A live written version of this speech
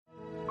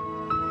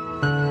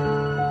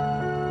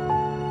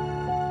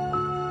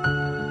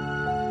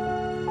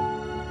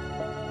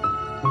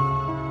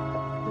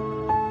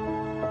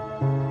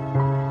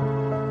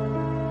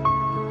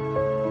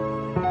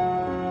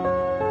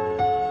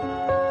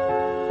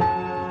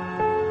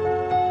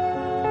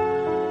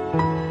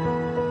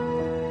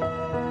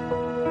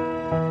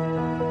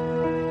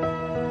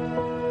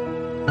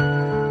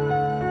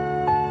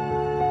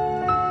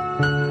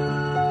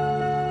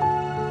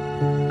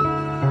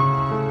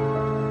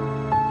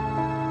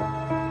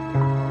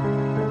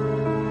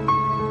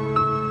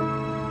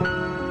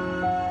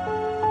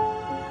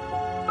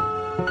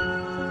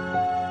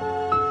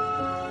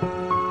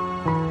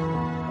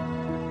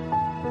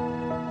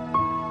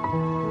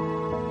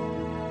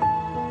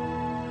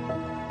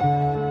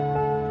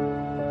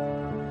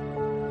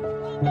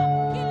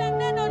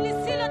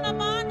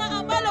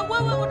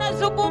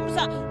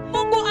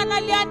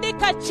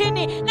kushuka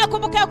chini, na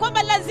kumbuka ya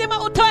kwamba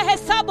lazima utoe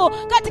hesabu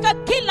katika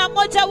kila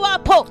moja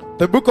wapo.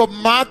 The book of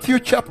Matthew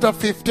chapter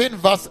 15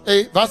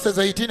 verses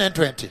 18 and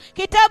 20.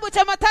 Kitabu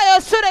cha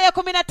Mathayo sura ya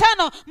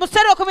 15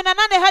 mstari wa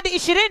 18 hadi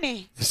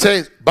 20. It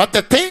says, but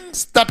the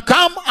things that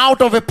come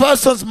out of a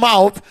person's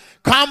mouth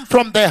come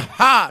from the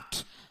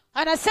heart.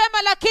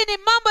 Anasema lakini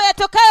mambo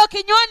yatokayo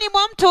kinywani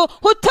mwa mtu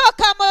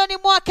hutoka moyoni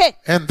mwake,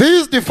 And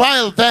these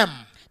defile them.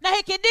 na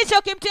hiki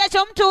ndicho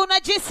kimtiacho mtu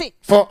unajisi.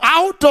 For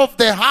out of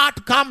the heart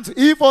comes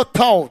evil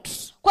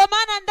thoughts, Kwa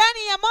maana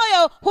ndani ya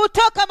moyo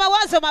hutoka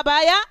mawazo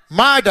mabaya,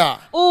 murder,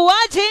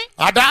 uuaji,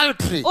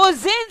 adultery,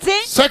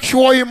 uzinzi,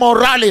 sexual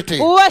immorality,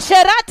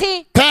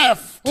 uasherati,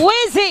 theft,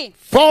 wizi,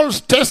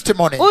 false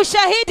testimony,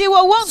 ushahidi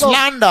wa uongo,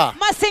 slander.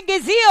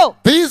 masingizio.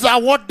 These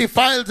are what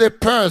defiles a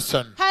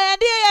person. Haya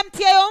ndiyo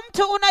yamtiayo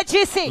mtu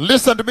unajisi.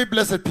 Listen to me,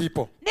 blessed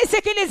people.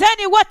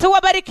 Nisikilizeni watu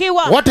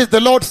wabarikiwa. What is the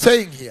Lord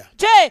saying here?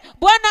 Je,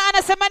 Bwana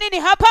anasema nini The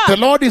hapa?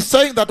 Lord is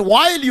saying that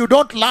while you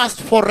don't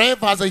last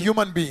forever as a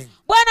human being,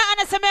 Bwana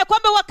anasema ya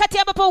kwamba wakati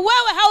ambapo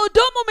wewe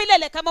haudumu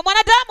milele kama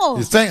mwanadamu,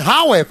 He's saying,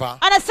 however,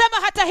 anasema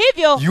hata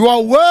hivyo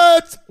your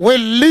words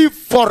will live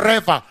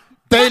forever.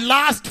 They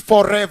last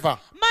forever.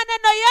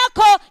 maneno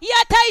yako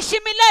yataishi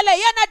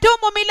milele,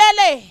 yanadumu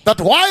milele. That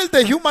while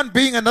the human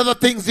being and other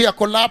things here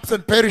collapse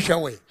and perish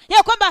away,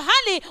 Ya kwamba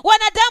hali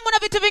wanadamu na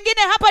vitu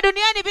vingine hapa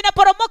duniani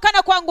vinaporomoka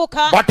na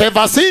kuanguka, but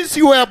ever since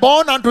you were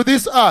born unto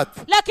this earth,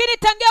 lakini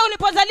tangia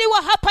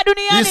ulipozaliwa hapa He's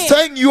duniani,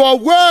 saying your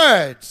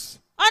words,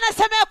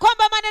 anasema ya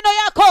kwamba maneno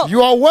yako,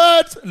 your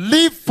words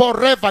live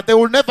forever. They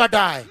will never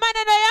die.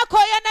 maneno yako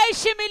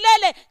yanaishi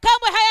milele,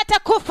 kamwe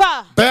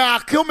hayatakufa. They are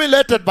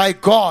accumulated by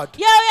God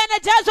Yao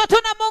yanajazwa tu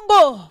na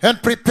Mungu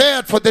and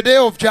prepared for the day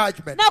of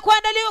judgment. na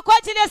kuandaliwa kwa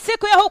ajili ya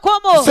siku ya He's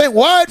hukumu. saying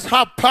words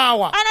have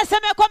power.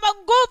 Anasema ya kwamba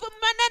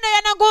maneno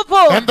yana nguvu.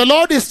 And the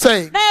Lord is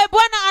saying, Naye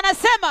Bwana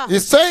anasema,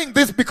 He's saying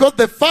this because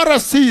the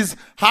Pharisees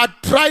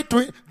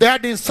they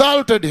had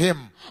insulted Him.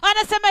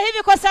 anasema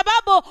hivi kwa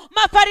sababu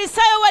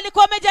Mafarisayo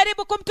walikuwa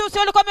wamejaribu kumtusi,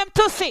 walikuwa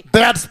wamemtusi,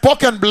 They had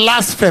spoken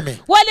blasphemy.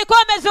 walikuwa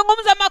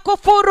wamezungumza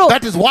makufuru.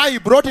 That is why He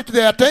brought it to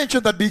their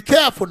attention that be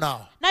careful now.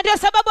 Na ndio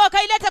sababu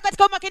wakaileta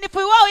katika umakinifu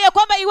wao ya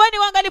kwamba iweni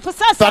waangalifu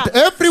sasa, That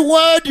every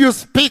word you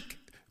speak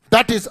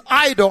that is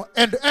idle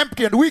and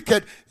empty and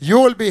wicked,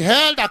 you will be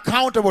held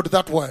accountable to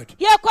that word.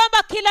 ya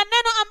kwamba kila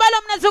neno ambalo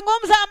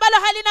mnazungumza ambalo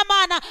halina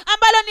maana,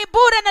 ambalo ni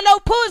bure na la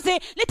upuzi,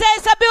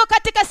 litahesabiwa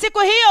katika siku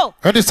hiyo.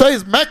 And He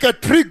says, make a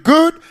tree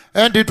good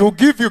and it will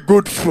give you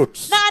good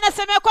fruits. Na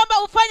anasema ya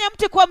kwamba ufanye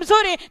mti kuwa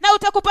mzuri na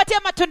utakupatia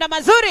matunda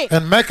mazuri,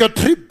 And make a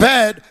tree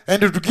bad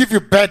and it will give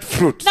you bad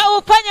fruits. na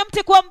ufanye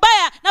mti kuwa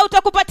mbaya na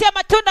utakupatia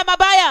matunda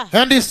mabaya.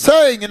 And He's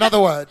saying, in other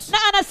words, Na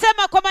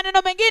anasema kwa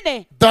maneno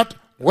mengine that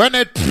when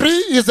a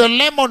tree is a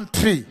lemon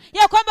tree,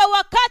 ya kwamba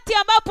wakati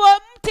ambapo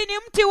mti ni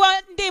mti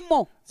wa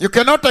ndimu, you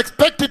cannot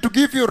expect it to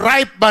give you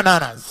ripe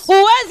bananas.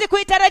 huwezi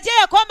kuitarajia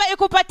ya kwamba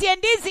ikupatie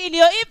ndizi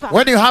iliyoiva.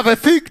 When you have a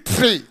fig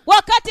tree,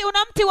 Wakati una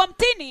mti wa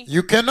mtini,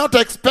 you cannot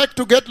expect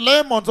to get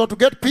lemons or to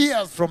get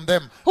pears from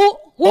them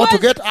or to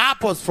get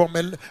apples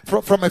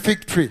from a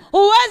fig tree.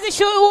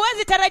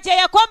 huwezi tarajia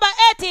ya kwamba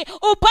eti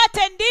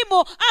upate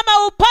ndimu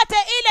ama upate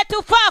ile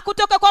tufaa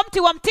kutoka kwa mti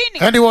wa mtini.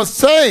 And He was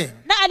saying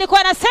Na alikuwa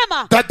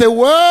anasema that the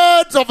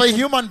words of a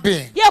human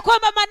being ya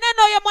kwamba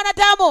maneno ya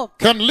mwanadamu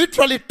can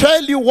literally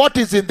tell you what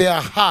is in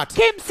their heart.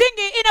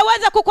 kimsingi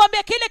inaweza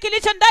kukuambia kile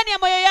kilicho ndani ya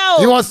moyo He yao.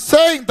 was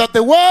saying that the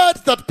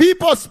words that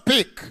people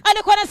speak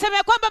Alikuwa anasema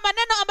ya kwamba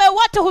maneno ambayo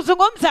watu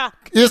huzungumza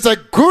is a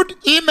good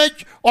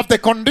image of the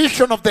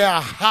condition of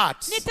their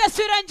hearts. ni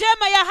taswira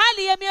njema ya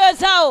hali ya mioyo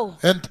zao.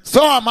 And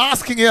so I'm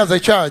asking you as a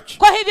church,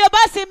 Kwa hivyo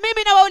basi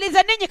mimi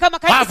nawauliza ninyi kama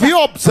have kanisa, you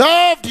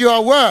observed your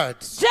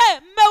words? je,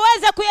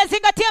 mmeweza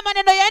kuyazingatia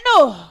maneno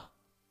yenu?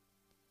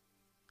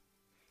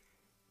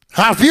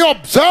 Have you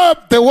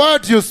observed the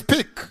words you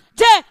speak?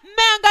 Je,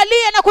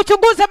 mmeangalia na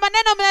kuchunguza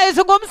maneno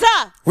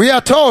mnayozungumza? We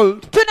are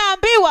told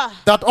Tunaambiwa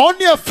that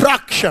only a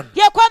fraction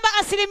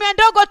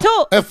ndogo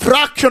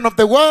tu, of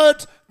the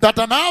words that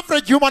an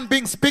average human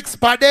being speaks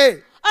per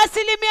day,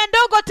 asilimia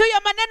ndogo tu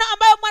ya maneno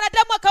ambayo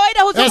mwanadamu wa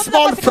kawaida huzungumza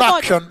small kwa siku moja,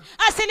 fraction.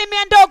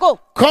 asilimia ndogo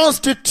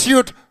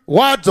constitute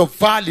words of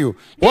value,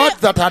 words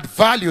that had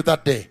value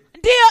that day.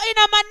 ndiyo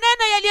ina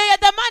maneno yaliyo ya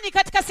dhamani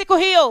katika siku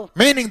hiyo.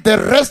 Meaning the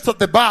rest of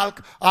the bulk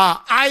are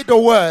idle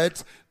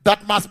words that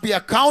must be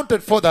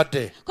accounted for that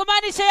day.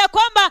 Kumaanisha ya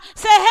kwamba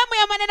sehemu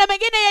ya maneno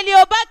mengine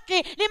yaliyobaki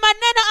ni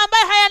maneno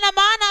ambayo hayana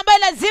maana, ambayo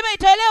lazima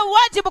itolewe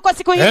wajibu kwa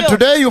siku And hiyo.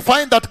 today you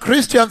find that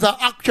Christians are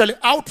actually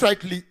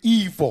outrightly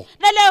evil.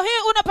 Na leo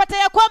hii unapata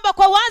ya kwamba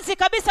kwa wazi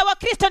kabisa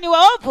Wakristo ni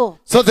waovu.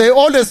 So they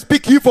always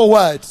speak evil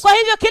words. Kwa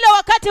hivyo kila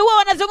wakati huwa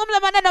wanazungumza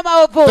maneno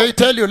maovu. They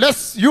tell you,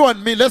 you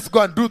and me, let's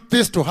go and do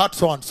this to hurt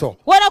so and so.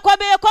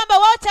 Wanakuambia ya kwamba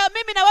wote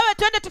mimi na wewe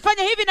tuende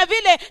tufanye hivi na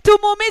vile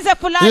tumuumize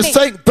fulani. He's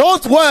saying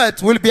those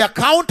words will be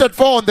accounted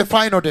for on the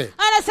final day.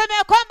 Anasema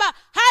ya kwamba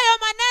hayo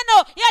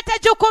maneno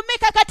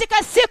yatajukumika katika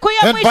siku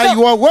ya And by mwisho.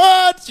 your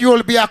words you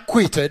will be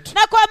acquitted.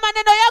 Na kwa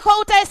maneno yako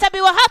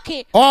utahesabiwa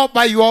haki, Or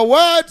by your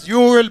words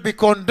you will be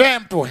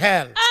condemned to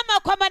hell. ama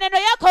kwa maneno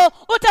yako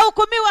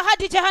utahukumiwa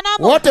hadi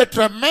jehanamu. What a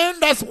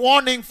tremendous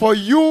warning for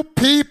you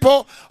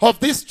people of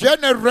this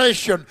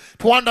generation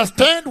to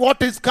understand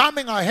what is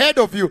coming ahead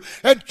of you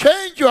and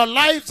change your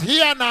lives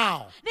here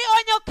now. Ni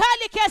onyo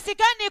kali kiasi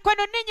gani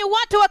kwenu ninyi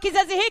watu wa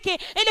kizazi hiki,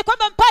 ili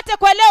kwamba mpate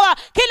kuelewa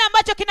kile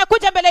ambacho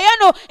kinakuja mbele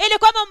yenu, ili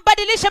kwamba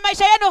mbadilishe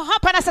maisha yenu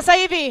hapa na sasa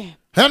hivi.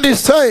 And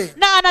he's saying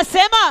Na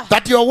anasema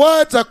that your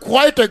words are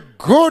quite a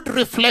good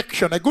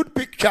reflection, a good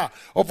picture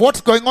of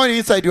what's going on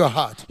inside your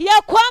heart.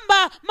 ya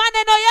kwamba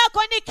maneno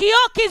yako ni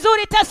kioo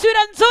kizuri, taswira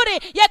nzuri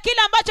ya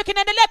kile ambacho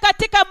kinaendelea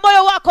katika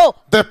moyo wako.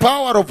 The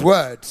power of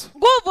words.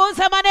 Nguvu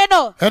za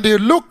maneno. And you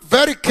look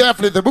very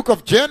carefully in the book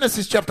of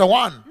Genesis chapter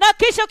 1. Na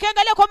kisha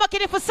ukiangalia kwa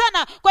makinifu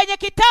sana kwenye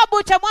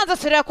kitabu cha Mwanzo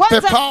sura ya The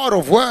kwanza, power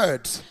of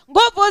words.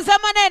 nguvu za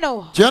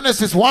maneno.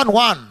 Genesis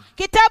 1:1.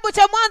 Kitabu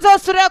cha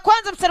Mwanzo sura ya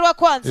kwanza mstari wa It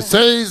kwanza.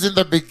 says, in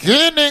the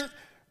beginning,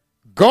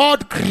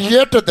 God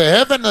created the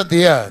heaven and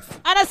the earth.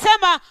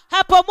 Anasema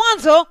hapo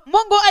mwanzo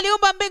Mungu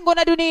aliumba mbingu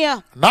na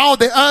dunia. Now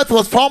the earth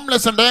was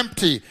formless and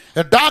empty,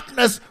 and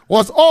darkness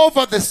was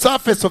over the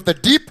surface of the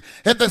deep,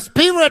 and the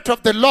Spirit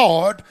of the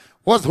Lord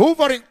was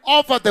hovering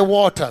over the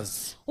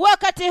waters.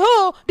 Wakati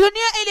huu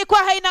dunia ilikuwa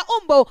haina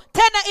umbo,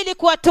 tena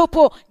ilikuwa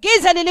tupu.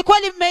 Giza lilikuwa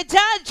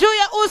limejaa juu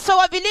ya uso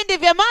wa vilindi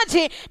vya maji,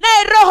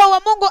 naye Roho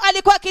wa Mungu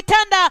alikuwa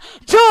akitanda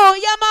juu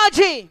ya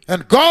maji.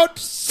 And God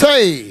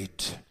said,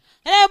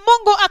 Naye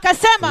Mungu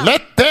akasema,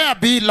 let there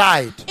be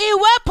light.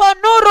 iwepo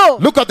nuru.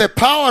 Look at the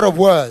power of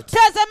words.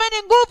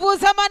 Tazameni nguvu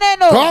za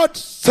maneno. God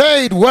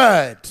said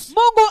words,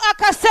 Mungu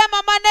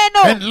akasema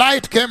maneno, and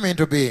light came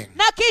into being.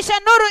 na kisha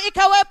nuru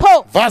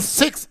ikawepo.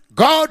 Verse 6,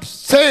 God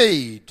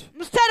said,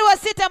 Mstari wa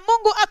 6,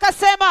 Mungu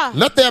akasema,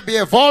 let there be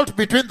a vault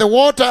between the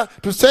water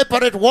to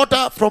separate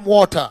water from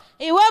water.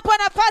 iwepo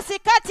nafasi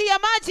kati ya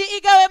maji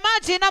igawe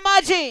maji na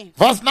maji.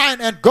 Verse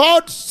 9, and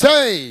God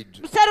said.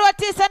 Mstari wa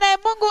 9, naye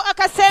Mungu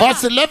akasema.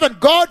 Verse 11,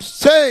 God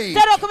said.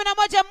 Mstari wa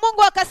 11,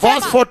 Mungu Verse akasema.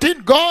 14,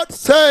 God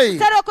said.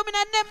 Mstari wa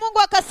 14, Mungu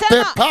The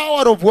akasema.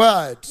 power of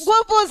words.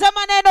 Nguvu za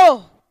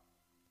maneno.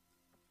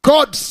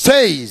 God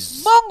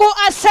says, Mungu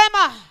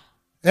asema,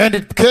 and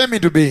it came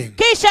into being.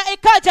 kisha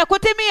ikaja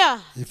kutimia.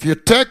 If you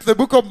take the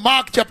book of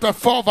Mark chapter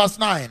 4 verse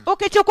 9,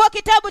 Ukichukua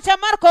kitabu cha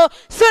Marko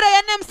sura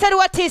ya 4 mstari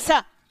wa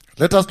 9.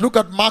 let us look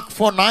at Mark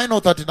 4:9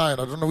 or 39. I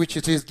don't know which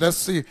it is. Let's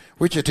see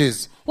which it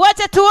is.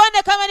 Wacha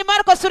tuone kama ni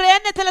Marko sura ya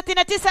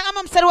 4:39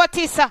 ama mstari wa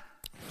 9.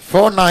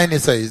 4:9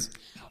 it says,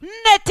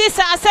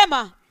 4:9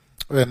 asema,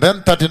 and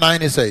then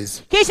 39 it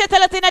says. kisha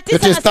 39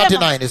 It is asema.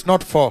 39, it's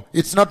not 4,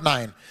 it's not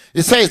 9.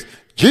 It says,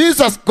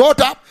 Jesus got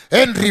up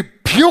and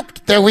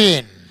rebuked the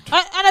wind.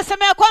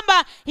 Anasema ya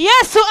kwamba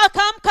Yesu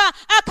akaamka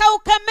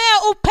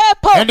akaukemea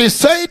upepo. And he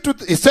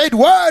said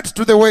words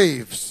to the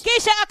waves.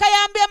 Kisha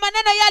akayaambia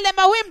maneno yale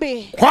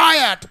mawimbi,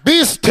 Quiet,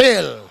 be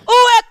still.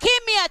 uwe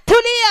kimya,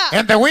 tulia.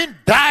 And the wind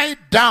died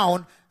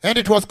down and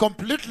it was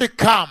completely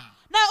calm.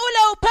 Na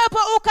ule upepo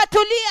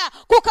ukatulia,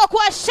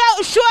 kukakuwa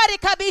shwari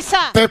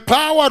kabisa. The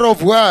power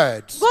of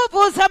words.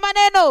 Nguvu za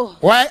maneno.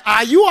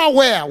 Were you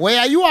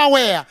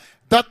aware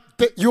that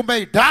you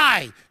may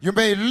die, you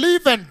may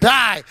live and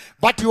die,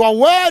 but your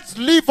words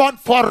live on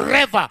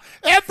forever?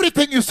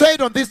 Everything you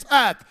said on this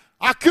earth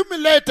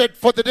accumulated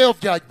for the day of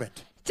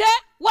judgment. Je,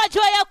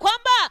 wajua ya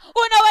kwamba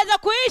unaweza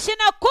kuishi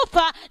na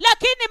kufa,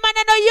 lakini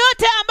maneno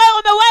yote ambayo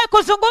umewahi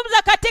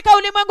kuzungumza katika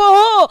ulimwengu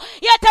huu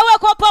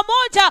yatawekwa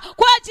pamoja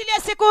kwa ajili ya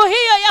siku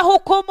hiyo ya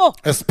hukumu.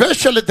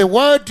 Especially the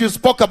word you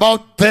spoke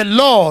about the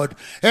Lord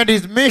and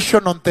his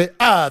mission on the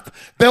earth.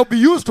 They'll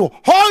be used to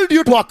hold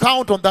you to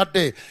account on that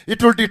day.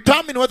 It will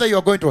determine whether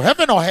you're going to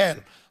heaven or hell.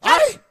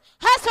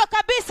 Haswa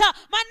kabisa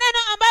maneno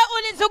ambayo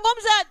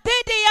ulizungumza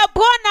dhidi ya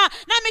Bwana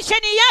na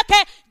misheni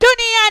yake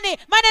duniani.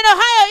 Maneno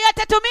hayo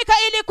yatatumika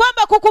ili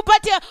kwamba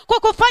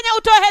kukufanya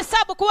utoe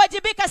hesabu,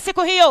 kuwajibika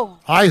siku hiyo.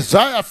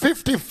 Isaiah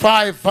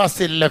 55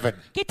 verse 11.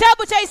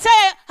 Kitabu cha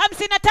Isaya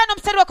 55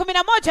 mstari wa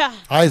 11.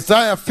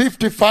 Isaiah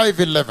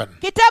 55:11.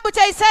 Kitabu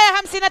cha Isaya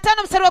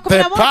 55 mstari wa The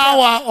 11.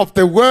 power of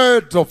the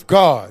words of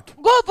God.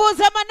 Nguvu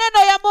za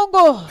maneno ya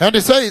Mungu. And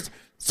he says,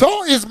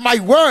 so is my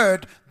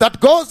word that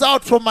goes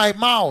out from my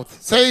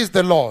mouth, says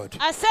the Lord.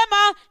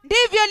 Asema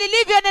ndivyo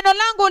lilivyo neno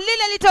langu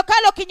lile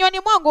litokalo kinywani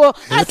mwangu,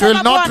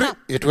 asema Bwana.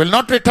 It will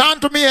not return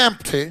to me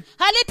empty,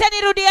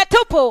 Halitanirudia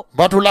tupu,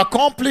 but will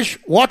accomplish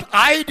what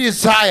I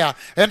desire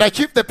and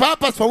achieve the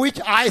purpose for which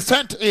I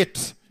sent it.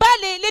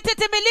 bali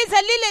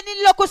litatimiliza lile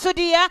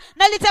nililokusudia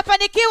na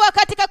litafanikiwa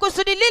katika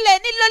kusudi lile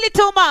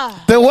nililolituma.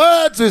 The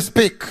words we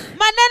speak.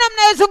 Maneno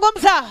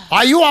mnayozungumza.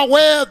 Are you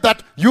aware that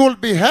you will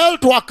be held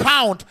to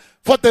account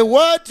for the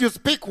words you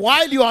speak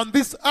while you are on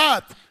this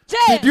earth?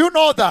 Did you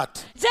know that?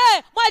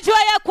 Je,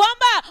 mwajua ya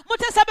kwamba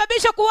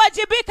mtasababishwa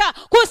kuwajibika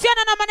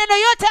kuhusiana na maneno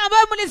yote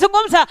ambayo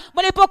mlizungumza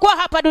mlipokuwa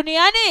hapa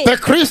duniani? The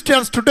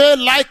Christians today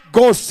like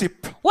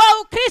gossip.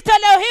 Wakristo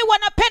leo hii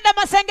wanapenda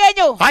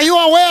masengenyo. Are you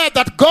aware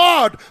that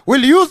God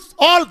will use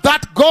all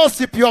that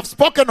gossip you have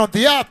spoken on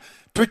the earth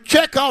to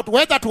check out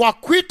whether to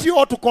acquit you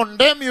or to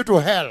condemn you to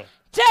hell?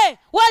 Je,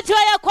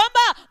 wajua ya kwamba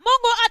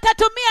Mungu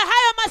atatumia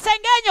hayo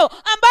masengenyo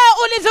ambayo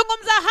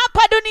ulizungumza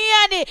hapa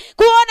duniani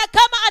kuona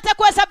kama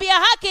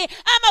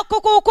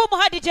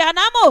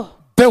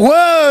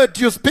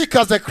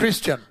speak as a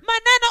Christian.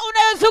 maneno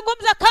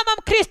unayozungumza kama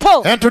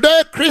Mkristo. And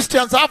today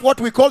Christians have what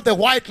we call the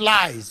white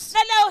lies. Na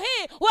leo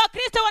hii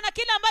Wakristo wana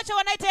kile ambacho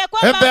wanaita ya And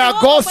kwamba they are ni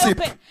uongo gossip.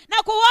 mweupe. Na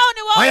kuwao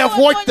ni I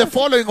have watched the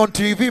following on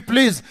TV,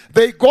 please.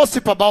 They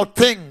gossip about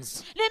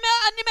things.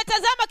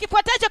 Nimetazama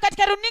kifuatacho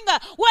katika runinga,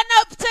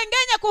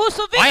 wanasengenya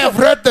kuhusu I have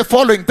vitu. read the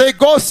following. They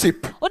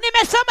gossip.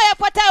 Nimesoma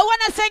yafuatayo,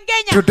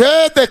 wanasengenya.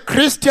 Today the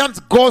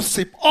Christians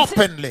gossip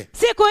openly.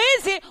 Siku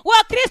hizi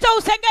Wakristo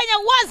husengenya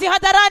wazi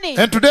hadharani.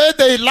 And today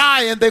they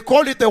lie and they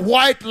call it the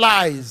white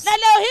lies. Na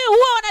leo hii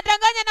huwa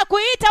wanadanganya na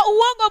kuita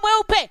uongo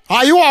mweupe.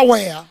 Are you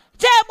aware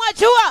Je,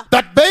 mwajua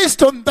that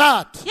based on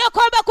that, ya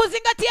kwamba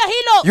kuzingatia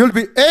hilo you'll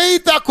be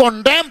either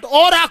condemned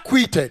or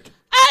acquitted?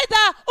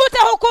 aidha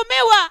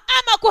utahukumiwa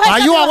ama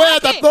Are you kuhesabiwa aware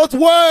haki? that those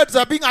words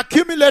are being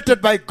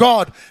accumulated by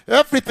God?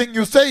 Everything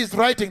you say is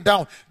writing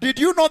down. Did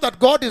you know that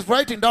God is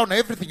writing down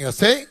everything you're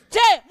saying?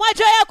 Je,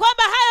 mwajua ya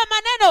kwamba haya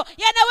maneno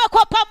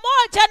yanawekwa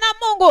pamoja na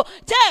Mungu?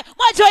 Je,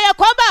 mwajua ya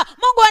kwamba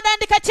Mungu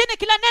anaandika chini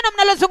kila neno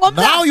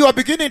mnalozungumza? Now you are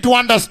beginning to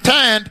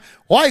understand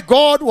why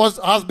God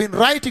has been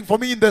writing for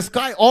me in the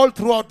sky all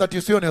throughout that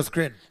you see on your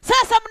screen.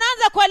 Sasa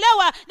mnaanza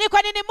kuelewa ni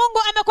kwa nini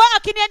Mungu amekuwa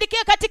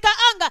akiniandikia katika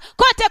anga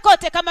kote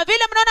kote, kama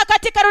vile mnaona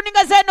katika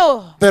runinga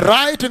zenu. The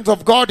writings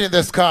of God in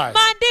the sky.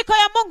 Maandiko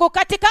ya Mungu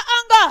katika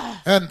anga.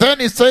 And then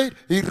he said,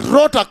 he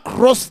wrote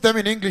across them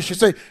in English, he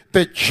said,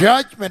 the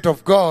judgment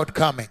of God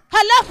coming.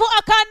 Halafu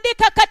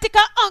akaandika katika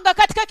anga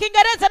katika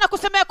Kiingereza na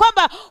kusema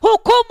kwamba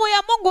hukumu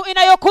ya Mungu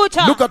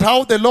inayokuja. Look at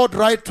how the Lord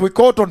writes. We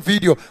quote on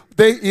video.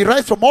 He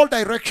writes from all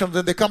directions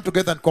and they come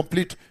together and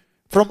complete.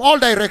 From all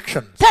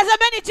directions.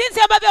 Tazameni jinsi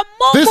ambavyo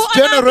This Mungu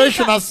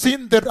generation anaandika. has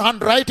seen the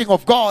handwriting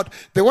of God.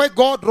 The way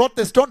God wrote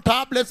the stone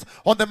tablets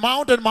on the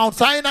mountain, Mount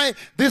Sinai.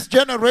 This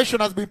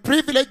generation has been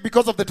privileged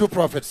because of the two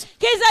prophets.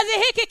 Kizazi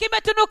hiki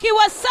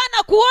kimetunukiwa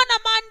sana kuona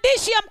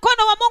maandishi ya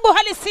mkono wa Mungu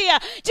halisia.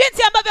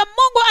 Jinsi ambavyo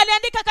Mungu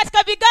aliandika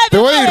katika vigae The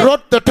way he vya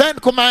wrote the 10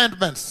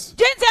 commandments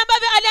jinsi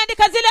ambavyo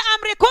aliandika zile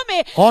amri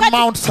 10 on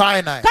Mount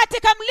Sinai.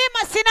 katika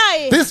mlima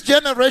Sinai. This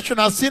generation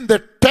has seen the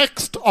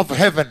text of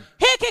heaven.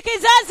 Hiki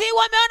kizazi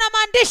wameona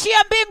maandishi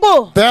ya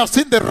mbingu. They have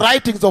seen the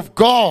writings of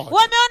God.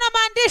 Wameona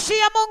maandishi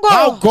ya Mungu.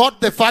 How God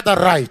the Father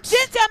writes.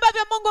 Jinsi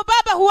ambavyo Mungu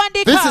Baba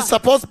huandika. This is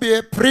supposed to be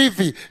a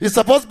privy. It's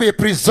supposed to be a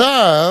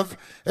preserve,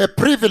 a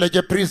privilege,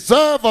 a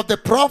preserve of the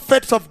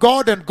prophets of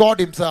God and God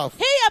himself.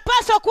 Hii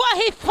yapaswa kuwa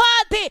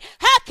hifadhi,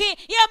 haki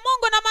ya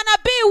Mungu na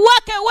manabii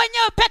wake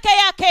wenyewe peke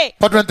yake.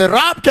 But when the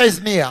rapture is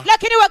near,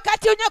 Lakini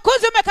wakati unyakuzi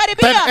then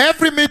umekaribia,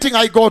 every meeting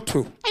I go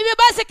to, hivyo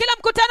basi kila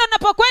mkutano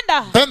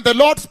unapokwenda, then the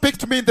Lord speaks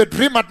to me in the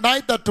dream at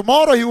night that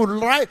tomorrow he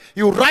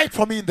will write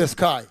for me in the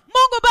sky.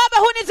 Mungu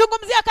Baba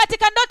hunizungumzia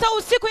katika ndoto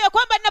usiku ya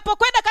kwamba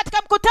ninapokwenda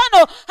katika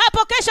mkutano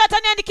hapo kesho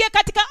ataniandikia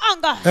katika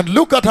anga. And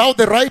look at how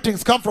the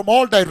writings come from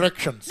all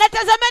directions. Na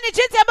tazameni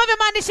jinsi ambavyo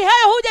maandishi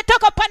hayo huja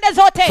toka pande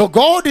zote. So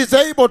God is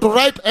able to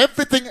write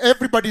everything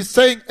everybody is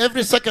saying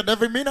every second,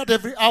 every minute,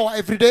 every hour,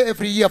 every day,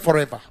 every year,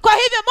 forever. Kwa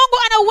hivyo Mungu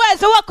ana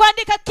uwezo wa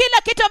kuandika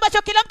kila kitu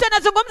ambacho kila mtu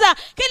anazungumza,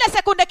 kila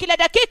sekunde, kila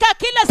dakika,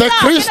 kila The saa,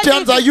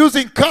 Christians kila are jinsi.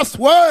 using cuss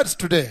words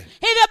today.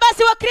 Hivyo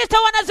basi Wakristo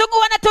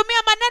wanatumia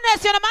maneno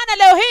yasiyo na maana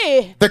leo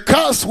hii. The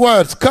curse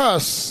words,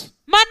 curse.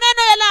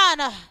 Maneno ya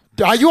laana.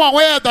 Are you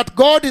aware that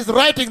God is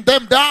writing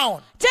them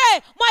down?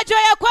 Je, mwajua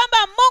ya kwamba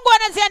Mungu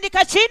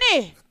anaziandika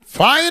chini?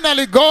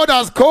 Finally, God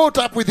has caught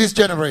up with this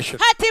generation.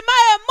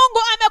 Hatimaye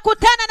Mungu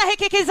amekutana na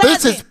hiki This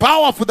kizazi. is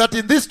powerful that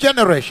in this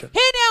generation,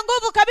 Hii ni ya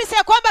nguvu kabisa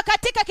ya kwamba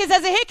katika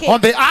kizazi hiki,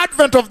 on the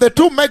advent of the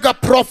two mega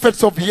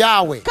prophets of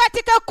Yahweh,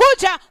 katika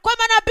kuja kwa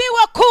manabii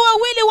wakuu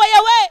wawili wa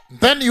Yahweh,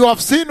 then you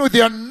have seen with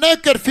your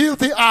naked,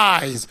 filthy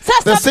eyes,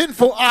 the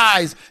sinful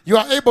eyes, you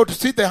are able to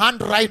see the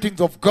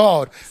handwritings of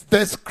God,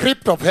 the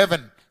script of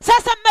heaven.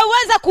 sasa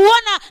mmeweza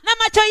kuona na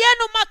macho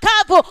yenu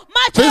makavu,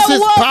 macho This ya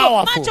is uovu,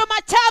 powerful. macho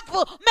machafu,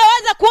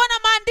 mmeweza kuona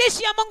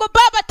maandishi ya Mungu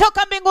Baba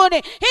toka mbinguni.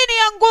 Hii ni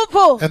ya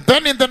nguvu. And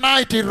then in the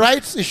night, he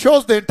writes, he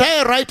shows the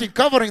entire writing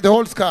covering the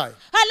whole sky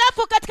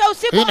Halafu katika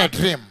usiku in a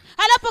dream.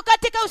 Halafu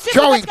katika usiku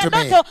Showing katika to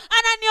me. ndoto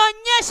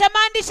ananionyesha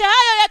maandishi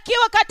hayo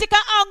yakiwa katika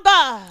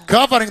anga,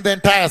 Covering the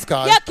entire sky.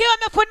 yakiwa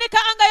yamefunika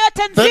anga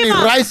yote Then he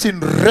nzima. writes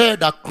in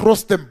red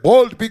across them,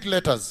 bold big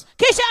letters.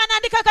 Kisha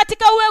anaandika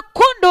katika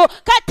wekundu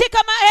katika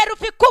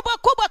maherufi kubwa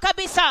kubwa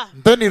kabisa.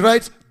 Then he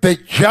writes the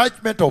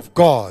judgment of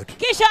God.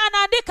 Kisha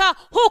anaandika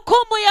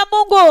hukumu ya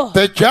Mungu.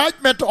 The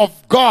judgment of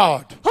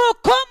God.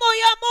 Hukumu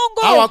ya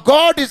Mungu. Our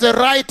God is a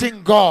writing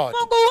God.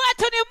 Mungu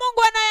wetu ni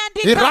Mungu He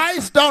anayeandika.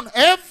 writes down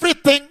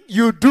everything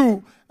you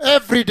do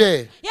every day.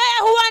 Yeye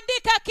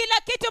huandika kila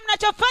kitu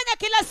mnachofanya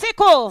kila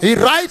siku. He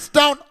writes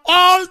down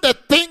all the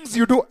things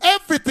you do,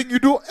 everything you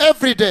do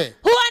every day.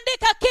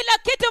 Huandika kila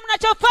kitu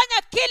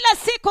mnachofanya kila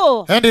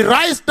siku. And he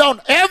writes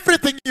down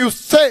everything you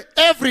say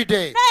every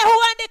day. Naye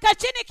huandika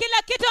chini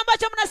kila kitu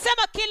ambacho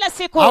mnasema kila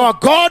siku. Our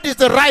God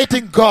is a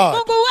writing God.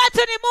 Mungu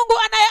wetu ni Mungu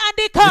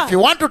anayeandika. kufufuka. If you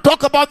want to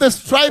talk about the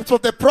stripes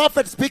of the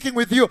prophet speaking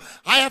with you,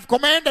 I have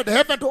commanded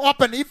heaven to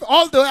open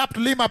all the way up to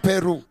Lima,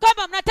 Peru.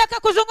 Kama mnataka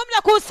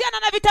kuzungumza kuhusiana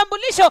na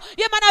vitambulisho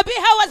vya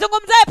manabii hao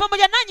wazungumzaye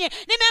pamoja nanyi,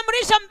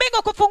 nimeamrisha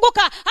mbingu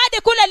kufunguka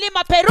hadi kule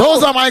Lima, Peru.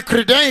 Those are my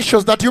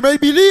credentials that you may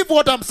believe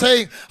what I'm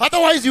saying.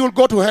 Otherwise you will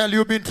go to hell.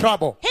 You'll be in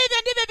trouble. Hivyo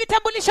ndivyo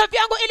vitambulisho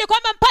vyangu, ili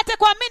kwamba mpate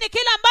kuamini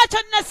kila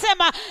ambacho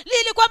ninasema,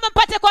 ili kwamba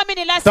mpate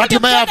kuamini, la That you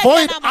may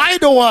avoid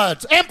idle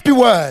words, empty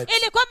words.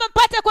 ili kwamba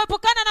mpate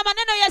kuepukana na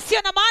maneno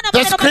yasiyo na maana, The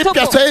maneno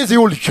scripture matupu. says he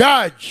will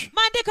judge,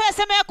 Maandiko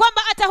yasema ya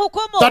kwamba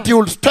atahukumu, that you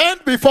will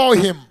stand before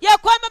him. ya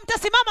kwamba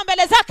mtasimama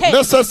mbele zake.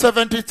 Let's say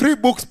 73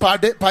 books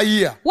per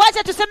year.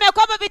 Wacha tuseme ya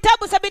kwamba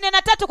vitabu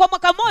 73 kwa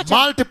mwaka mmoja.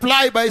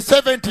 Multiply by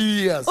 70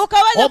 years.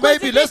 Ukaweza Or maybe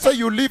kuzidisha. let's say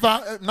you live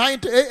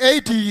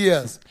 80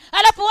 years.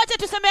 Alafu wacha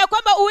tuseme ya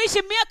kwamba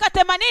uishi miaka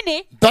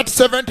 80. That's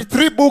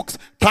 73 books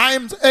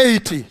times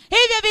 80.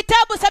 Hivyo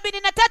vitabu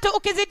 73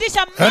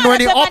 ukizidisha And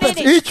when he mara opens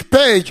 80. each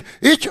page,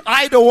 each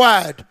idle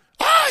word,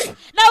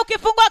 Na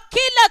ukifungua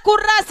kila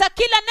kurasa,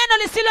 kila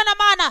neno lisilo na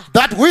maana,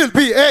 that will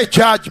be a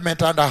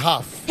judgment and a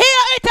half.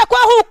 hiyo itakuwa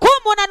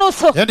hukumu na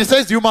nusu. And he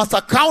says you must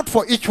account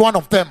for each one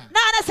of them. Na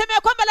anasema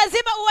ya kwamba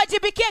lazima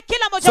uwajibikie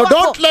kila moja So wapo.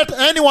 don't let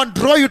anyone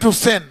draw you to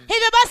sin.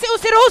 Hivyo basi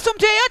usiruhusu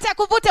mtu yeyote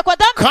akuvute kwa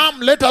dhambi.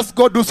 Come, let us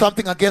go do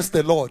something against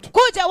the Lord.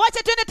 Kuja,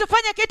 wacha tuende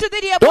tufanye kitu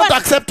dhidi ya Don't Bwana.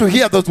 accept to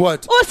hear those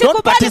words.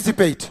 Don't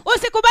participate.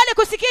 Usikubali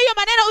kusikia hiyo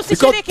maneno,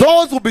 Because usishiriki.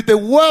 those will be the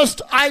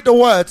worst idle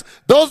words.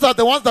 Those are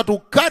the ones that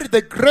will carry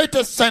the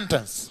greatest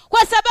sentence. Kwa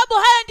sababu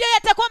hayo ndio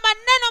yatakuwa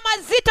maneno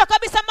mazito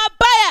kabisa,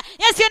 mabaya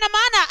yasiyo na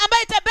maana,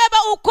 ambayo itabeba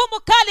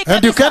hukumu kali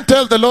And you kabisa. can't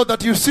tell the Lord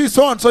that you see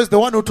so and so is the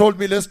one who told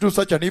me let's do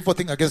such an evil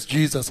thing against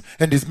Jesus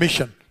and his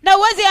mission. Na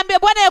uwezi ambia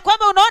Bwana ya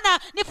kwamba unaona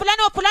ni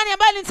fulani wa fulani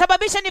ambaye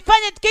alinisababisha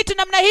nifanye kitu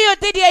namna hiyo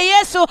dhidi ya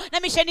Yesu na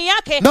misheni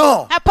yake.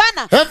 No.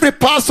 Hapana. Every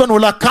person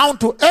will account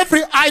to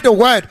every idle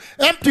word,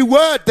 empty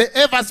word they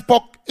ever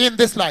spoke in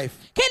this life.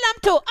 Kila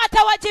mtu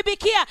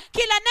atawajibikia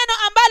kila neno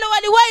ambalo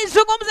waliwahi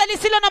zungumza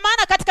lisilo na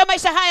maana katika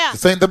maisha haya.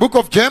 So in the book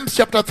of James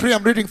chapter 3,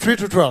 I'm reading 3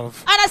 to 12.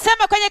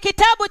 Anasema kwenye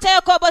kitabu cha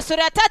Yakobo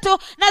sura ya 3,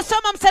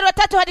 nasoma mstari wa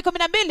 3 hadi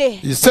 12.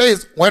 He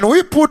says, when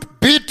we put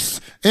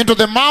bits into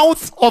the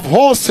mouths of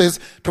horses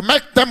to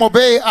make them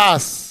obey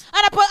us,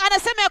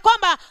 Anasema ya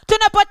kwamba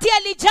tunapotia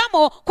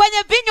lijamu kwenye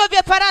vinywa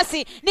vya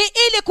farasi ni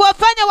ili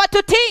kuwafanya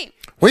watutii.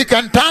 we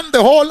can turn the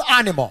whole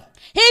animal.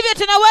 Hivyo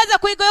tunaweza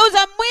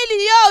kuigeuza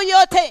mwili yao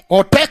yote.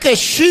 Or take a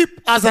sheep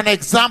as an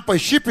example, a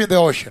sheep in the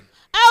ocean.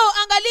 Au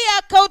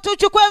angalia,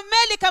 tuchukue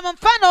meli kama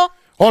mfano.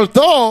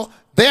 Although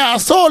they are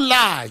so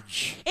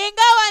large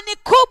Ingawa ni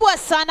kubwa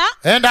sana,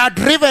 and are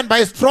driven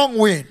by strong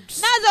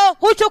winds, nazo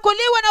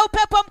huchukuliwa na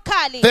upepo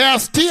mkali. they are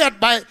steered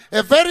by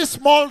a very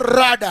small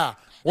rudder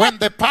when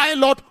the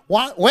pilot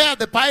where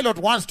the pilot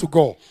wants to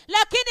go.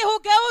 Lakini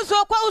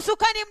hugeuzwa kwa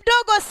usukani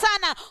mdogo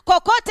sana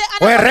kokote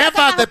Wherever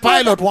the anakotaka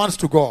pilot wants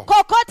to go.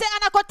 kokote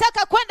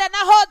anakotaka kwenda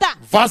nahodha.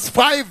 Verse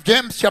 5,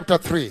 James chapter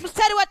 3.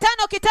 Mstari wa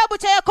 5 kitabu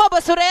cha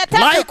Yakobo sura ya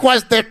 3.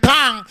 Likewise, the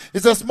tongue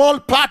is a small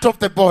part of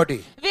the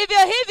body, Vivyo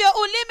hivyo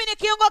ulimi ni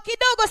kiungo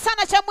kidogo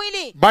sana cha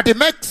mwili, but it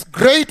makes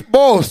great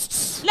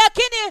boasts.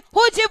 lakini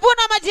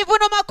hujivuna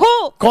majivuno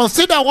makuu.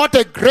 Consider what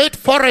a great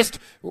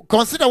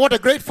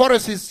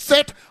forest is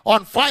set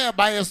on fire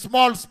by a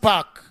small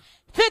spark.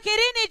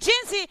 Fikirini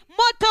jinsi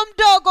moto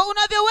mdogo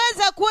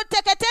unavyoweza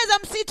kuteketeza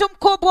msitu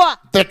mkubwa.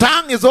 The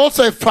tongue is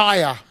also a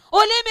fire,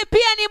 Ulimi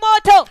pia ni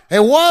moto, a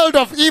world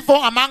of evil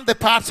among the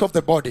parts of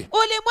the body.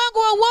 ulimwengu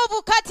wa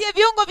uovu kati ya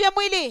viungo vya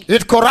mwili.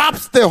 It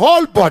corrupts the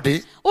whole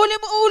body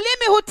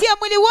Ulimi hutia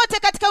mwili wote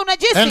katika and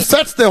unajisi,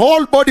 sets the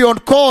whole body on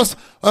course.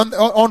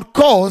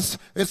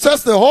 It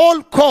sets the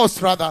whole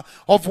course rather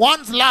of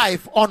one's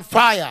life on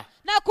fire.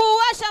 na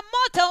kuuasha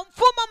moto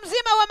mfumo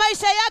mzima wa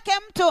maisha yake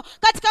mtu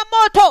katika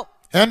moto,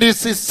 And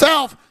is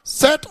itself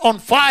set on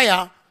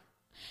fire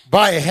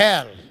by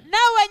hell. na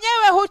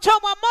wenyewe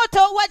huchomwa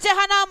moto wa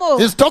jehanamu.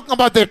 He's talking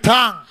about the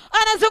tongue.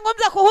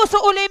 Anazungumza kuhusu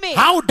ulimi,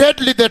 How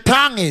deadly the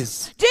tongue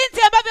is.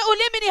 jinsi ambavyo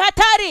ulimi ni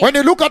hatari. When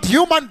you look at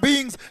human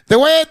beings, the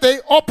way they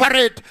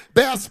operate,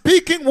 they are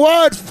speaking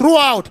words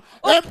throughout.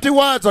 Empty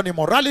words on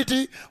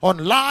immorality, on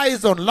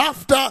lies, on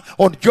laughter,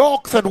 on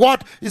jokes and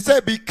what. He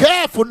said, be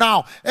careful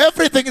now.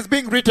 Everything is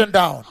being written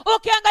down.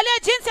 Ukiangalia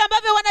jinsi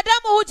ambavyo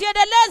wanadamu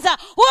hujiendeleza,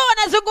 huwa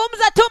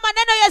wanazungumza tu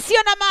maneno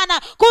yasiyo na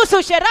maana kuhusu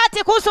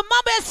usherati, kuhusu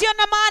mambo yasiyo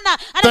na maana.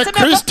 The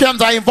Anasema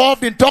Christians are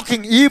involved in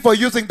talking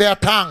evil using their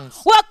tongues.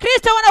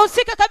 Wakristo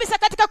wanahusika kabisa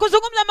katika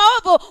kuzungumza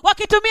maovu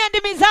wakitumia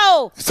ndimi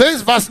zao. It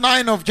says verse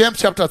 9 of James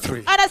chapter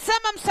 3.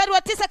 Anasema mstari wa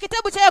 9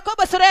 kitabu cha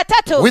Yakobo sura ya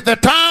 3. With the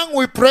tongue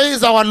we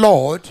praise our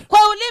Lord Kwa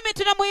ulimi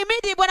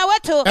tunamuhimidi Bwana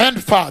wetu and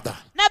Father.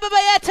 na Baba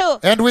yetu,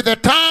 And with the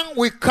tongue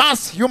we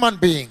curse human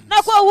beings.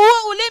 na kwa huo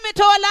ulimi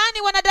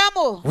twawalaani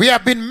wanadamu. We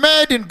have been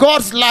made in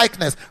God's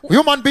likeness.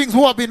 Human beings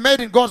who have been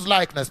made in God's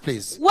likeness,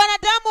 please.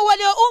 Wanadamu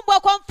walioumbwa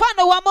kwa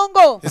mfano wa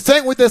Mungu. He's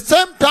saying with the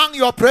same tongue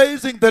you are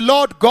praising the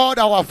Lord God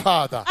our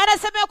Father.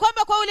 Anasema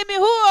kwamba kwa ulimi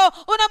huo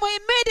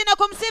kumuhimidi na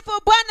kumsifu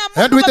Bwana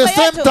And Mungu with the Baba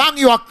same yetu. tongue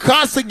you are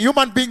cursing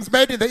human beings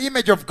made in the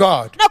image of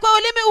God. Na kwa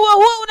ulimi huo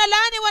huo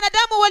unalaani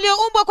wanadamu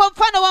walioumbwa kwa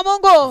mfano wa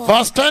Mungu.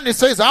 Verse 10 it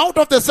says, out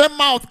of the same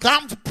mouth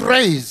comes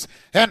praise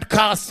and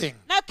cursing.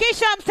 Na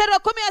kisha mstari wa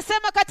 10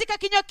 asema katika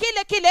kinywa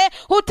kile kile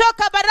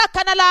hutoka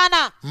baraka na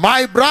laana.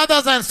 My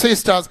brothers and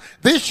sisters,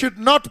 this should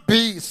not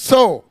be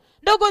so.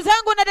 Ndugu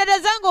zangu na dada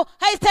zangu,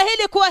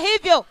 haistahili kuwa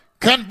hivyo.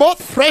 Can both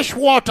fresh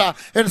water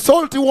and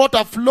salty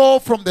water flow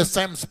from the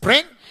same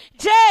spring?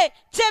 Je,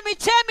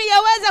 chemichemi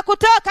yaweza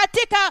kutoa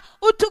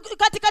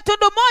katika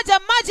tundu moja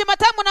maji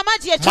matamu na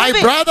maji ya My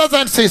chumvi? brothers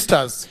and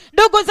sisters,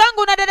 Ndugu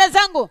zangu na dada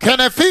zangu, can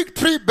a fig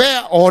tree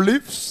bear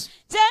olives?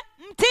 je,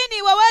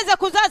 mtini waweza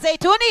kuzaa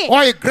zaituni?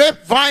 Or a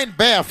grapevine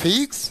bear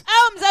figs?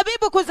 Au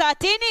mzabibu kuzaa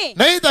tini?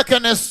 Neither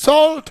can a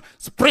salt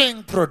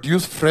spring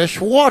produce fresh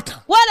water.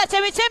 Wala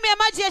chemichemi ya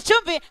maji ya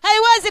chumvi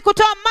haiwezi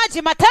kutoa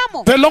maji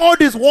matamu. The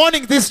Lord is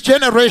warning this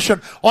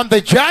generation on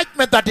the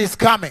judgment that is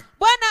coming.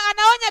 Bwana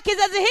anaonya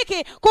kizazi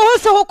hiki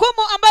kuhusu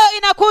hukumu ambayo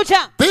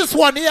inakuja. This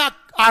one here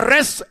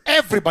arrests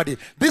everybody.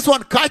 This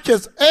one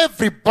catches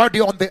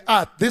everybody on the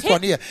earth. This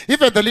one here,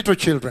 even the little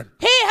children.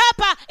 Hii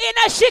hapa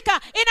inashika,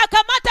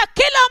 inakamata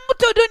kila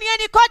mtu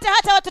duniani kote,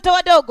 hata watoto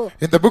wadogo.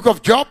 In the book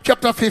of Job,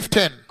 chapter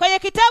 15, Kwenye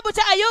kitabu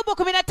cha Ayubu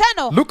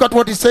 15, look at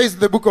what he says in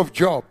the book of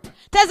Job.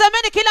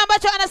 tazameni kile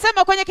ambacho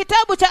anasema kwenye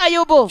kitabu cha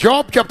Ayubu.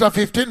 Job chapter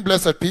 15,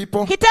 blessed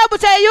people. Kitabu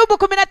cha Ayubu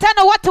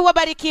 15, watu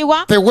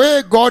wabarikiwa. The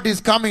way God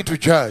is coming to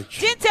judge.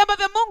 Jinsi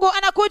ambavyo Mungu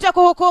anakuja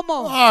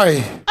kuhukumu.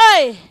 Aye,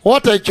 Ai,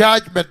 what a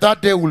judgment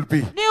that day will be.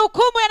 ni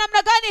hukumu ya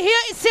namna gani hiyo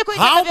siku How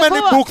many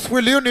itakavyokuwa? books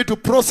will you need to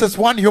process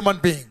one human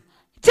being?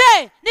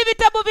 Je, ni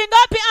vitabu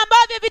vingapi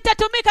ambavyo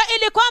vitatumika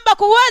ili kwamba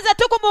kuweza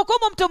tu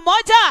kumhukumu mtu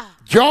mmoja?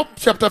 Job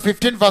chapter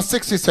 15 verse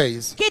 6 he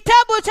says,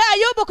 Kitabu cha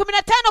Ayubu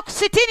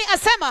 15:60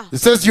 asema, it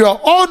says, your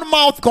own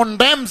mouth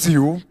condemns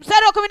you,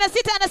 mstari wa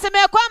 16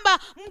 anasemea kwamba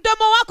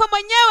mdomo wako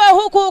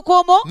mwenyewe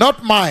hukuhukumu, not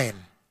mine.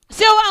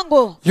 sio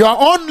wangu. Your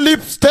own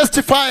lips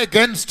testify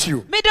against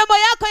you Midomo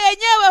yako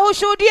yenyewe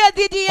hushuhudia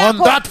dhidi on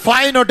yako that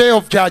final day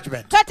of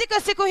judgment.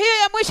 katika siku hiyo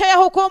ya mwisho ya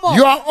hukumu.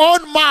 Your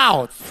own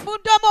mouth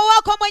Mdomo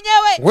wako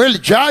mwenyewe will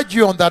judge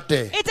you on that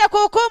day.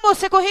 itakuhukumu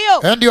siku hiyo,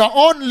 And your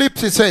own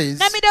lips, he says,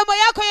 na midomo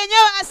yako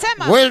yenyewe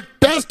asema will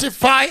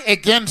testify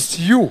against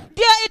you.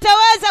 ndio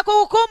itaweza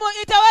kuhukumu,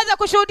 itaweza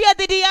kushuhudia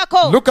dhidi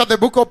yako. Look at the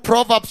book of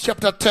Proverbs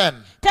chapter 10.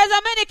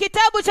 Tazameni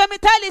kitabu cha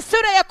Mithali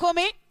sura ya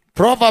 10.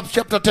 Proverbs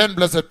chapter 10,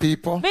 blessed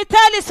people.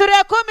 Mithali sura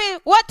ya 10,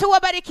 watu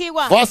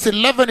wabarikiwa. Verse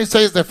 11, it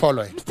says the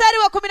following. Mstari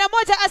wa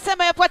 11 asema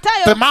The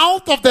yafuatayo: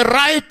 mouth of the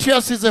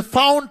righteous is a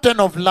fountain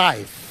of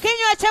life.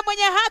 kinywa cha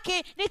mwenye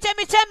haki ni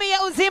chemichemi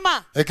ya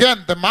uzima.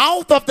 Again, the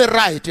mouth of the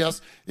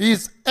righteous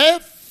is a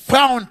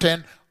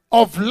fountain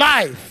of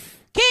life.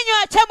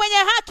 Kinywa cha mwenye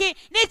haki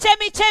ni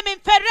chemichemi,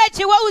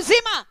 mfereji wa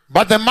uzima.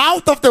 But the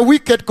mouth of the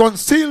wicked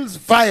conceals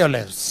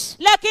violence.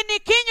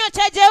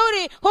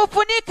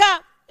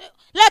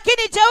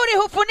 Lakini jeuri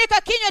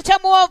hufunika kinywa cha The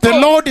muovu.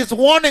 Lord is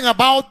warning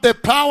about the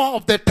power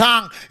of the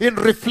tongue in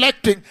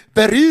reflecting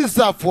the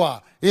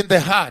reservoir in the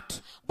heart.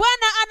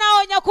 Bwana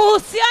anaonya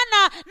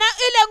kuhusiana na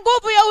ile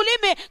nguvu ya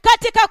ulimi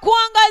katika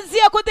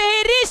kuangazia,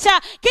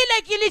 kudhihirisha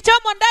kile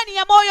kilichomo ndani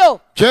ya moyo.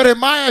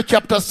 Jeremiah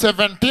chapter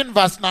 17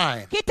 verse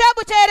 9.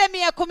 Kitabu cha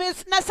Yeremia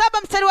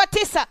 17 mstari wa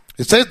 9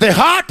 It says the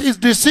heart is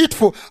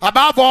deceitful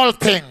above all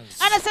things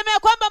anasemea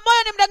kwamba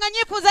moyo ni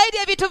mdanganyifu zaidi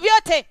ya vitu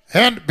vyote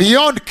and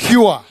beyond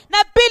cure.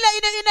 na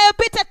bila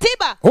inayopita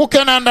tiba. Who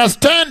can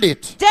understand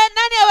it? Je,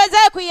 nani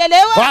awezaye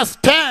kuielewa? Verse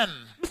 10.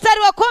 Mstari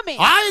wa 10,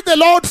 I the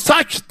Lord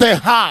search the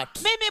heart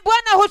mimi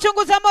Bwana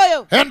huchunguza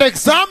moyo and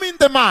examine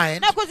the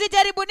mind na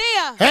kuzijaribu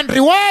nia and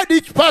reward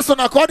each person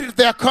according to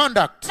their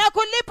conduct, na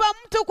kulipa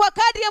mtu kwa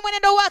kadri ya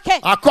mwenendo wake,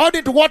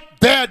 according to what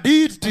their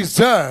deeds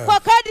deserve. kwa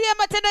kadri ya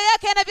matendo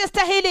yake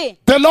yanavyostahili.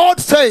 The Lord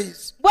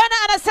says Bwana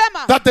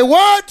anasema that the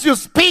words you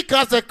speak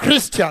as a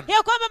Christian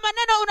ya kwamba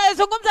maneno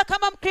unayozungumza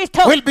kama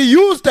Mkristo will be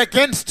used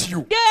against you.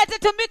 ndio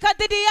yatatumika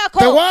dhidi The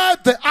yako.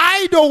 word, the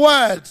idle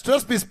words,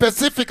 just be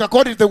specific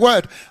according to the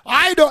word,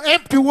 idle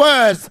empty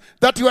words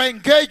that you are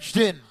engaged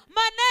in,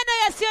 Maneno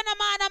yasiyo na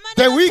maana,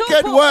 the maneno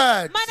wicked tupu,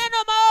 words maneno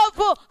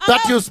maovu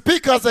that you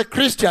speak as a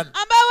Christian,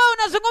 ambayo wewe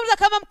unazungumza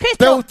kama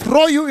they will Mkristo,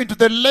 throw you into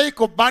the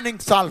lake of burning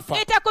sulfur.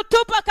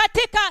 itakutupa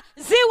katika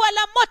ziwa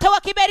la moto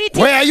wa kiberiti.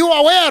 Were you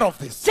aware of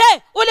this?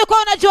 Je,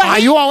 ulikuwa unajua Are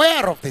hii? you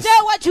aware of this? Je,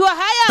 wajua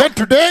haya? Then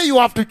today you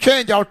have to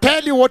change. I'll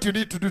tell you what you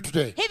need to do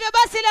today. Hivyo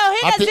basi leo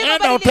hii At the lazima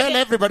end, I'll tell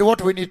ubadilike. everybody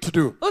what we need to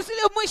do.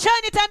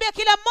 Mwishoni nitaambia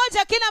kila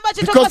mmoja kile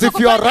ambacho Because tunapaswa if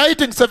you are kufanya.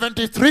 writing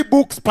 73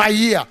 books per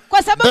year, Kwa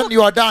sababu- then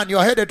you are done. You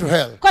are headed to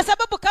hell. Kwa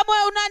sababu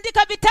kama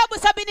unaandika vitabu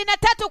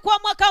 73 kwa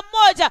mwaka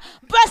mmoja,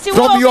 basi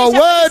wewe From your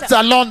umesha words kabisa.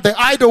 alone, the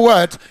idle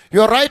words,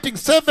 you are writing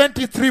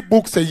 73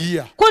 books a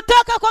year.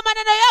 Kutoka kwa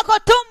maneno yako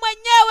tu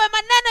mwenyewe,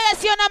 maneno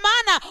yasiyo na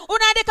maana,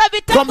 unaandika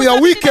vitabu From your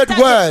 73. wicked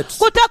words.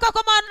 Kutoka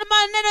kwa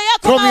maneno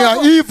yako from your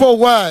maovu, evil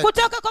words.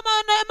 kutoka kwa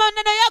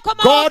maneno yako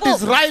God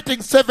is maovu. writing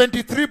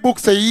 73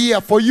 books a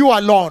year for you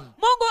alone.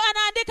 Mungu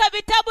anaandika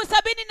vitabu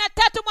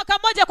 73 mwaka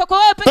mmoja kwa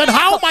wewe peke Then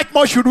how yako. much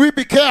more should we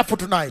be careful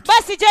tonight?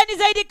 Basi je, ni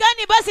zaidi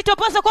gani basi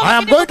tupaswa kuwa I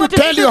am makinifu going to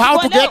tell you how to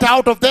kutusikia get leo?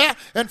 out of there,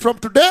 and from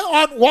today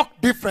on, walk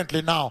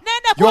differently now.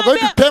 Nenda You are going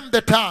to kuambia- tame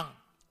the tongue.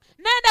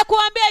 Naenda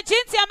kuambia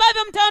jinsi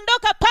ambavyo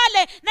mtaondoka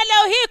pale, na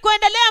leo hii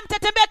kuendelea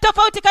mtatembea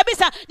tofauti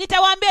kabisa.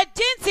 Nitawaambia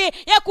jinsi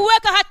ya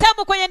kuweka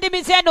hatamu kwenye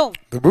ndimi zenu.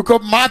 The book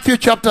of Matthew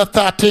chapter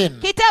 13,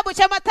 Kitabu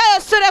cha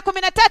Mathayo sura ya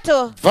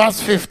 13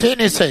 verse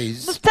 15, it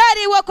says,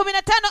 mstari wa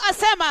 15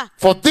 asema,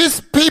 "For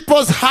these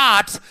people's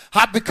hearts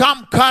have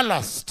become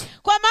calloused.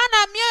 kwa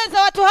maana mioyo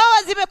za watu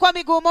hawa zimekuwa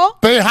migumu,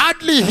 They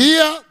hardly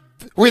hear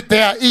with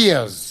their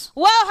ears."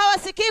 wao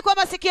hawasikii kwa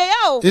masikio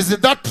yao.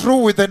 Isn't that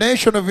true with the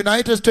nation of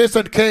United States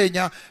and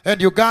Kenya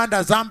and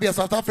Uganda, Zambia,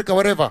 South Africa,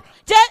 wherever?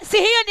 Je, si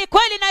hiyo ni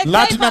kweli na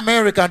Latin taifa?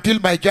 America, until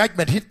my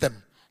judgment hit them.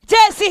 Je,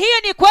 si hiyo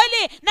ni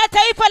kweli na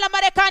taifa la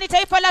Marekani,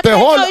 taifa la The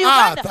Kenya, whole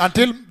Uganda? earth,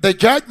 until the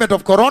judgment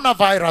of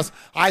coronavirus,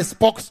 I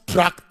spoke,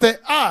 struck the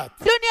earth.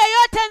 Dunia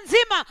yote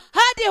nzima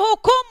hadi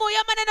hukumu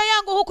ya maneno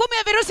yangu, hukumu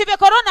ya virusi vya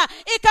korona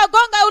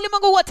ikagonga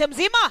ulimwengu wote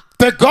mzima.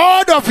 The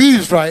God of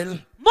Israel,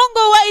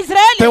 Mungu wa the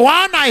Israeli,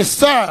 one I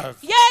serve,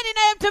 yeye he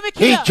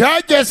ninayemtumikia,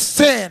 judges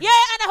sin,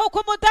 yeye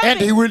anahukumu and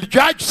he dhambi, will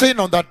judge sin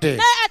on that day.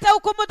 naye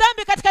atahukumu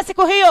dhambi katika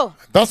siku hiyo.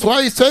 That's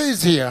why he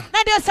says here,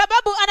 Na ndio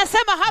sababu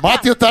anasema hapa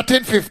Matthew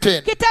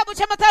 13:15, kitabu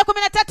cha Mathayo "For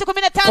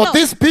 13:15,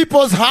 these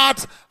people's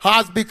hearts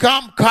has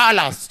become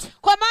calloused.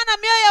 kwa maana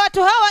mioyo ya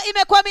watu hawa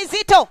imekuwa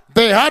mizito,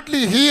 They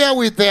hardly hear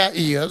with their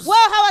ears,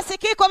 wao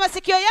hawasikii kwa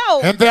masikio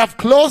yao, and they have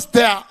closed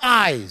their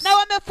eyes. na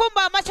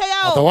wamefumba macho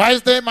yao,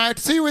 Otherwise they might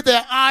see with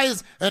their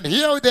eyes and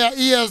hear with their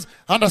ears,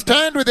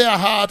 understand with their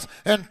hearts,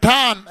 and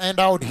turn, and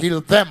I would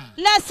heal them."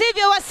 la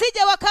sivyo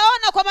wasije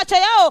wakaona kwa macho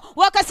yao,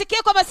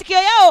 wakasikia kwa masikio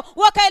yao,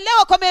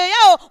 wakaelewa kwa mioyo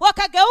yao,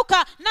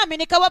 wakageuka nami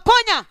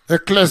nikawaponya.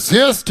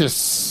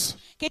 Ecclesiastes,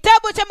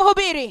 Kitabu cha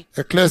Mhubiri,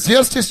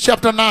 Ecclesiastes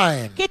chapter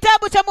 9,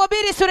 kitabu cha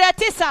Mhubiri sura ya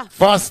 9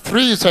 verse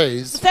 3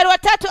 says, mstari wa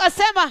 3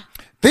 asema,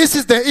 "This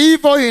is the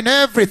evil in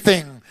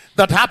everything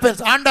that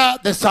happens under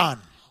the sun.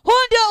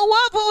 huu ndio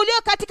uovu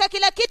ulio katika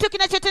kila kitu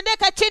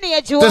kinachotendeka chini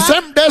ya The jua,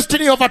 same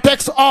destiny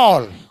overtakes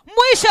all.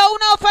 mwisho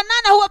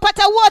unaofanana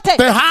huwapata wote.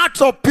 The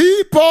hearts of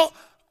people,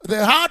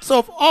 the hearts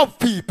of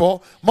people,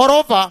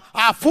 moreover,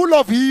 are full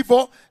of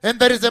evil, and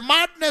there is a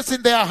madness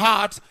in their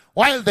hearts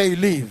while they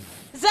live."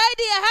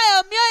 Zaidi ya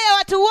hayo, mioyo ya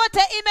watu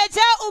wote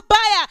imejaa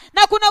ubaya,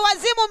 na kuna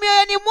wazimu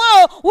mioyoni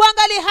mwao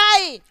uangali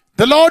hai.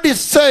 The Lord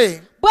is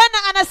saying Bwana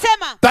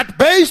anasema that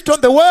based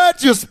on the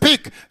words you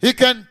speak, He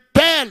can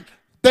tell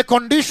the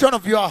condition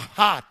of your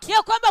heart.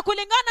 ya kwamba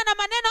kulingana na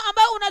maneno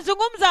ambayo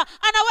unazungumza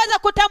anaweza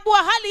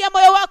kutambua hali ya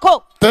moyo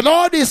wako. The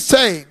Lord is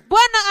saying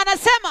Bwana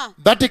anasema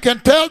that He can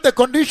tell the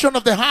condition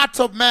of the hearts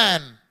of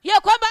man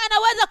ya kwamba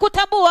anaweza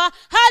kutambua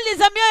hali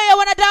za mioyo ya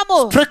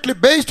wanadamu strictly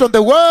based on the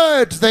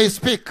words they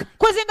speak,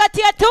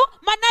 kuzingatia tu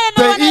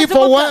maneno the evil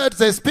wanayozungumza, words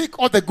they speak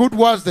or the good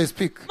words they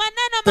speak,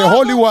 maneno the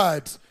holy maovu,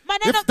 words.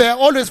 maneno If they're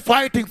always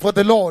fighting for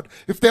the Lord,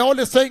 if they're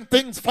always saying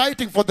things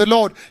fighting for the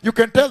Lord, you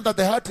can tell that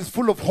the heart is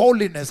full of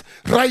holiness,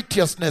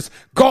 righteousness.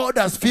 God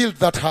has filled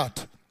that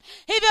heart.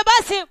 Hivyo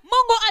basi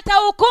Mungu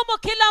atahukumu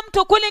kila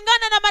mtu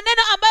kulingana na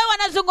maneno ambayo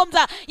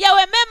wanazungumza,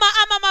 yawe mema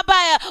ama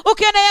mabaya.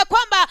 Ukiona ya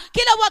kwamba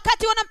kila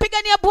wakati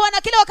wanampigania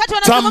Bwana, kila wakati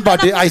wanazungumza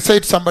Somebody, na, I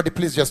said somebody,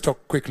 please just talk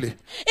quickly.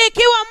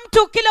 ikiwa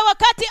mtu kila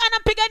wakati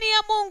anampigania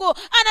Mungu,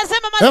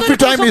 anasema mazuri Every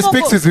time he kuhusu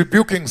speaks, Mungu, he's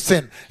rebuking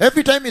sin.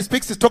 Every time he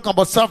speaks, he's talking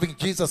about serving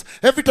Jesus.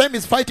 Every time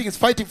he's fighting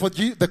for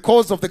the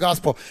cause of the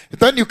gospel.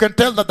 Then you can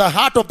tell that the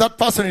heart of that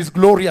person is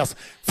glorious,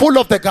 full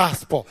of the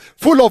gospel,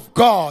 full of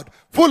God,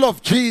 full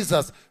of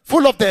Jesus,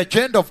 full of the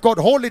agenda of God,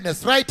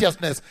 holiness,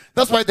 righteousness.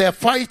 That's why they are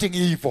fighting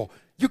evil.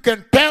 You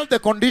can tell the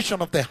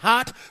condition of the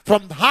heart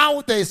from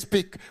how they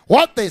speak,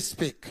 what they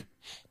speak.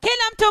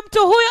 kila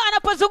mtu huyo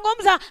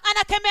anapozungumza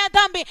anakemea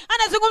dhambi,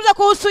 anazungumza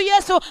kuhusu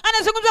Yesu,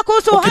 anazungumza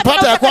kuhusu uhaki na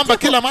Ukipata ya kwamba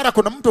utakatifu. kila mara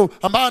kuna mtu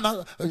ambaye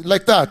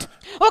like that,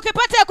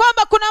 Ukipata ya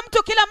kwamba kuna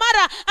mtu kila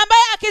mara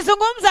ambaye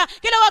akizungumza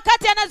kila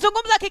wakati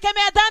anazungumza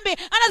akikemea dhambi,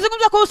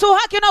 anazungumza kuhusu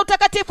haki na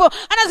utakatifu,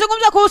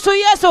 anazungumza kuhusu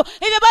Yesu,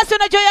 hivyo basi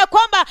unajua ya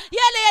kwamba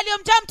yale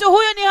yaliyomjaa mtu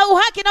huyo ni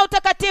uhaki na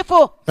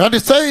utakatifu. and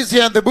it says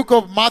here in the book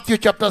of Matthew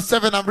chapter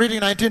 7, I'm reading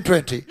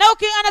 19:20. Na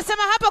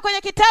anasema hapa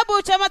kwenye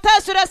kitabu cha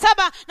Mathayo sura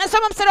 7,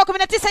 nasoma mstari wa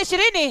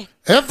 19-20,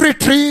 Every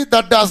tree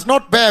that does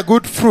not bear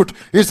good fruit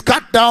is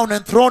cut down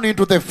and thrown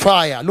into the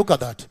fire. Look at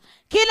that.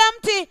 kila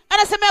mti,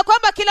 anasema ya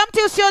kwamba kila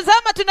mti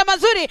usiozaa matunda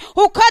mazuri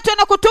hukatwa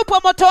na kutupwa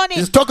motoni.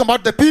 He's talking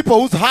about the people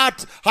whose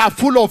hearts are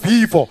full of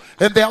evil,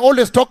 and they're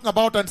always talking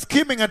about and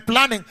scheming and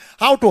planning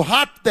how to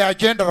hurt the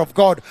agenda of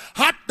God,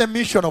 hurt the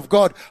mission of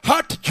God,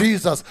 hurt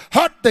Jesus,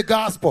 hurt the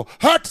gospel,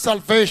 hurt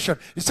salvation.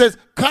 He says,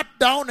 cut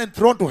down and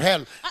thrown to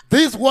hell.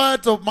 These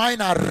words of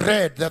mine are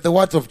read. They're the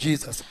words of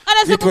Jesus.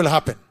 It will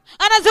happen.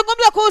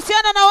 Anazungumza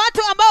kuhusiana na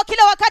watu ambao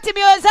kila wakati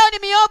mioyo zao ni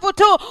miovu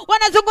tu.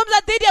 Wanazungumza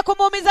dhidi ya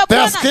kumuumiza They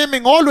are Bwana.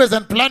 scheming always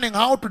and planning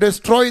how to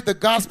destroy the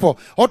gospel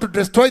or to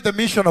destroy the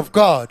mission of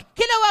God.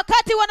 Kila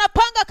wakati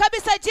wanapanga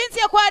kabisa jinsi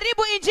ya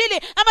kuharibu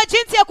injili ama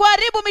jinsi ya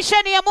kuharibu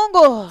misheni ya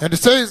Mungu. And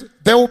it says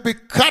they will be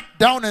cut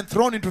down and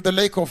thrown into the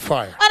lake of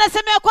fire.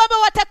 Anasema kwamba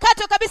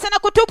watakatwa kabisa na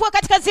kutupwa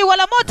katika ziwa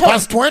la moto.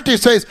 Verse 20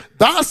 says,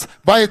 thus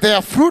by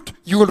their fruit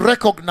you will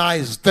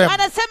recognize them.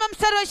 Anasema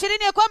mstari wa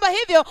 20 ya kwamba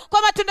hivyo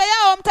kwa matunda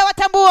yao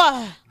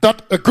mtawatambua.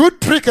 That a good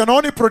tree can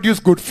only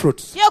produce good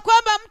fruits. Ya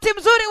kwamba mti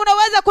mzuri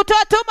unaweza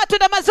kutoa tu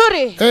matunda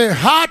mazuri. A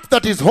heart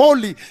that is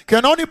holy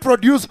can only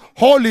produce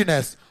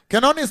holiness.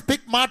 Can only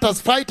speak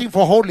matters fighting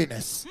for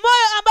holiness.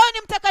 Moyo ambao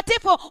ni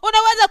mtakatifu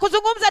unaweza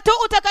kuzungumza tu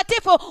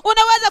utakatifu,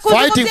 unaweza Fighting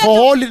kuzungumzia for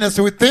tu holiness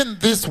within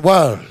this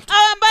world.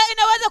 ambayo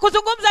inaweza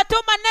kuzungumza tu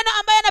maneno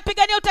ambayo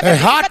yanapigania A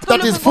utakatifu heart katika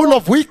that is ulimwengu. full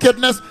of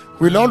wickedness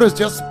will always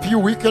just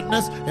spew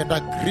wickedness and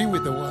agree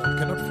with the world.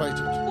 Cannot fight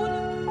it.